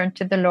people turn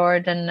to the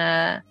Lord,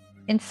 and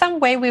in some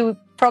way we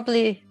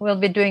probably will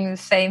be doing the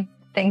same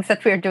things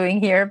that we're doing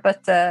here,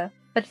 but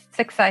it's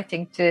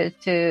exciting to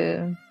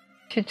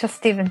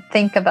just even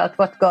think about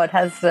what God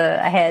has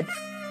ahead.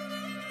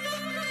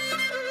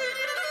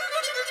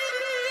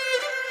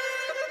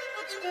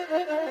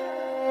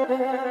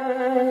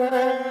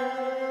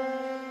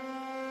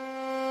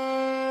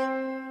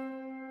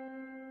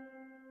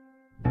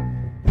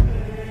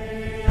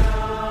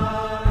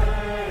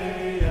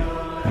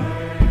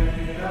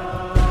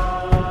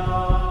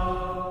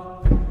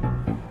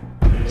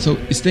 So,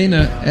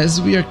 Steinar,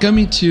 as we are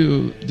coming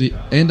to the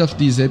end of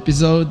this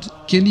episode,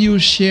 can you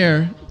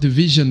share the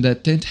vision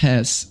that Tent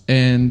has,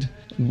 and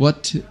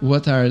what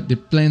are the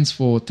plans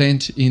for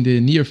Tent in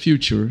the near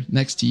future,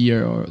 next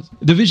year? Or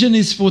the vision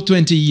is for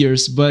 20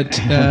 years, but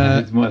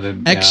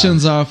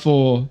actions are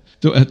for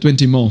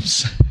 20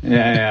 months.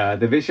 Yeah.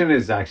 The vision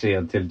is actually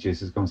until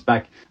Jesus comes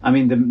back. I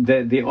mean,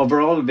 the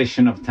overall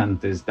vision of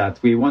Tent is that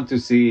we want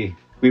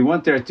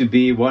there to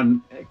be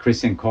one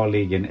Christian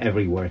colleague in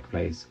every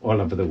workplace all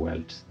over the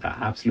world.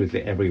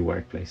 Absolutely every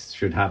workplace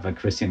should have a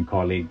Christian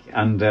colleague.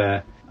 And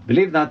I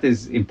believe that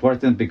is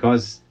important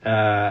because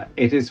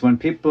it is when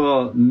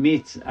people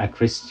meet a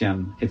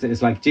Christian,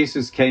 it's like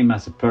Jesus came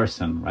as a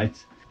person, right?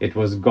 It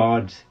was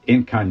God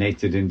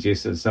incarnated in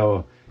Jesus.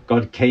 So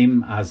God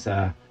came as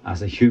a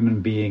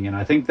human being. And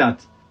I think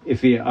that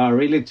if we are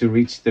really to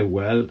reach the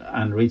world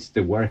and reach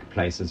the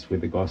workplaces with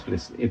the gospel,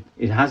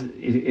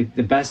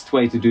 the best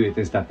way to do it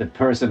is that the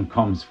person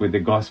comes with the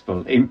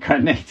gospel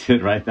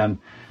incarnated, right,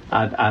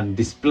 and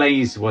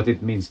displays what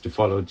it means to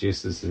follow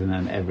Jesus in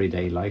an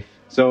everyday life.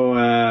 So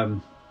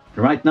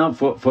right now,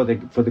 for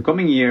the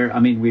coming year, I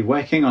mean, we're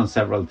working on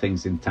several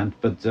things in Tent,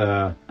 but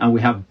and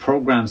we have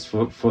programs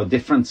for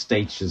different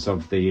stages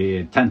of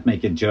the tent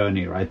maker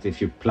journey, right? If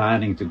you're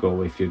planning to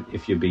go, if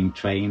you're being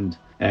trained.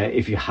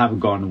 If you have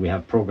gone, we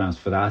have programs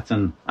for that,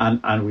 and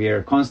we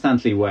are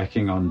constantly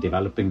working on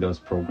developing those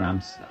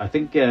programs. I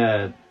think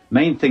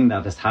main thing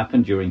that has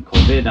happened during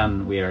COVID,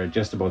 and we are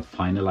just about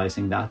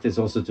finalizing that, is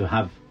also to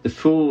have the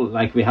full,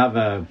 like we have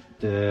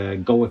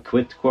the Go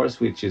Equip course,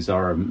 which is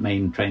our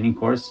main training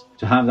course,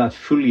 to have that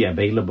fully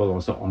available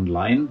also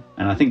online.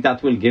 And I think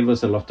that will give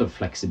us a lot of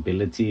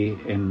flexibility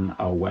in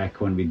our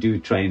work when we do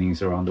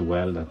trainings around the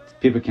world,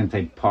 that people can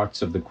take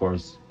parts of the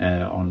course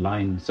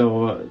online.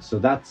 So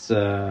that's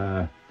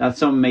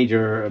some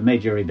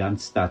major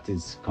events that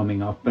is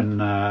coming up,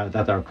 and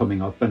that are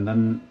coming up. And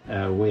then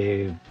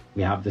we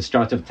have the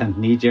start of Tent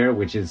Niger,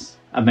 which is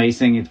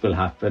amazing. It will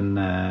happen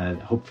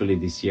hopefully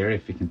this year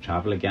if we can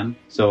travel again.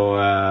 So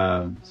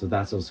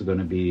that's also going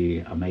to be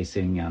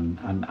amazing,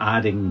 and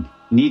adding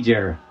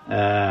Niger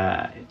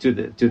to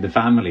the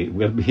family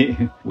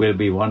will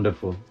be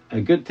wonderful.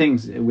 Good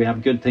things. We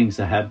have good things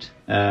ahead.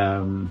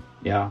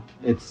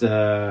 It's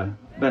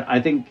but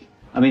I think,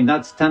 I mean,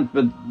 that's Tent,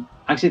 but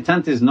actually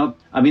tent is not.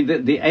 I mean,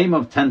 the aim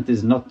of tent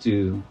is not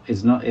to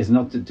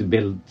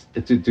build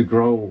to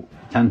grow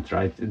tent,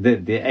 right?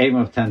 The aim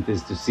of tent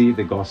is to see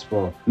the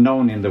gospel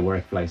known in the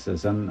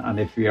workplaces, and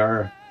if we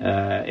are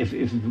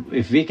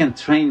if we can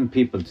train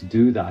people to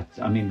do that,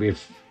 I mean, we're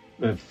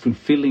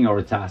fulfilling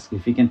our task.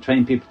 If we can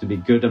train people to be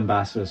good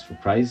ambassadors for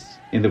Christ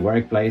in the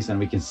workplace, and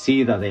we can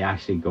see that they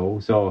actually go,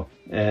 so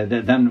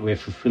then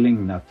we're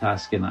fulfilling that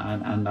task. And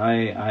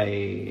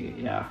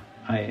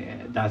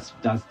that's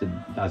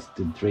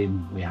the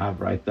dream we have,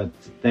 right? That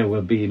there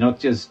will be not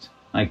just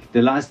like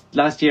the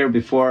last year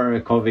before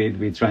COVID,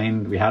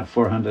 we had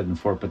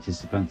 404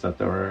 participants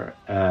at our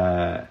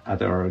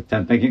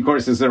tent making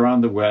courses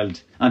around the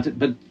world,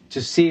 but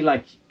to see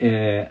like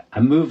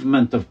a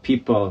movement of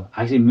people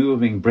actually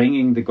moving,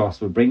 bringing the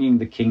gospel, bringing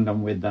the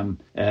kingdom with them,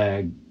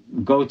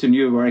 go to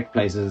new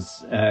workplaces,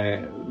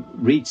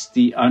 reach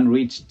the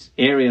unreached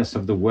areas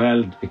of the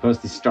world because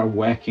they start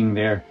working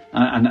there,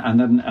 and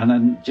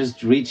then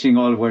just reaching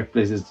all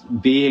workplaces,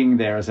 being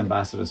there as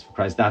ambassadors for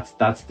Christ.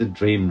 That's the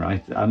dream,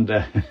 right? And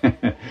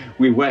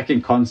we're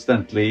working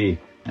constantly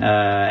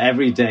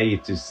every day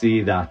to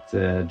see that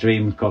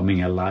dream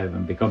coming alive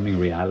and becoming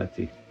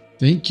reality.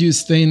 Thank you,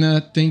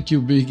 Steinar. Thank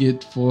you,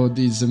 Birgit, for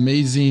this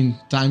amazing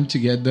time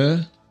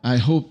together. I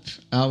hope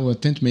our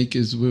tent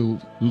makers will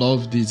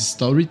love this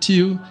story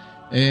too.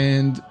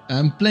 And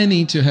I'm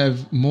planning to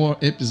have more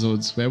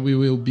episodes where we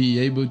will be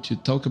able to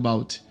talk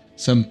about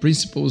some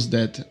principles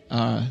that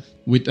are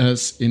with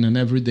us in an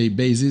everyday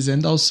basis,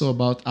 and also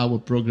about our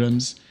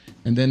programs.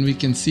 And then we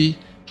can see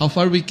how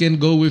far we can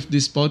go with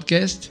this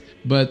podcast.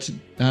 But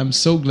I'm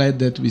so glad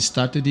that we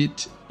started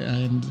it.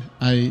 And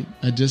I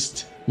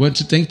just want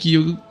to thank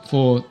you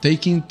for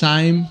taking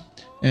time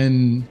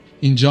and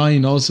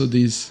enjoying also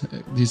this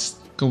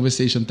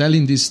conversation,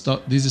 telling this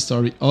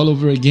story all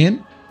over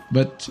again.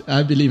 But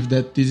I believe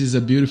that this is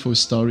a beautiful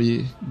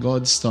story,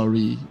 God's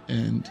story,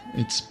 and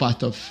it's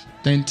part of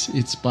tent,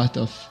 it's part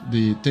of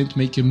the tent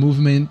maker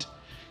movement,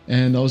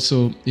 and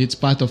also it's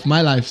part of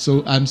my life.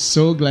 So I'm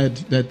so glad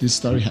that this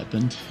story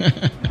happened.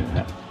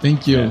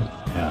 Thank you.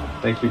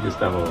 Yeah. Thank you,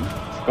 Gustavo.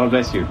 God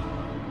bless you.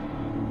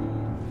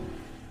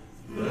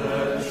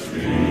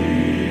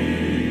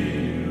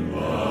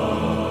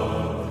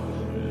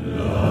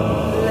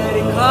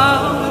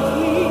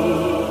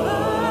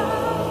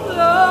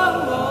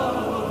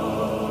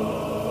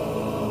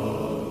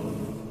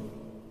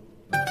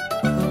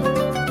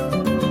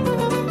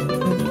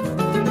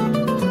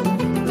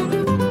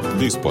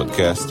 This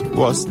podcast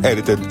was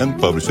edited and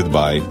published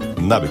by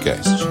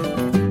Nabecast.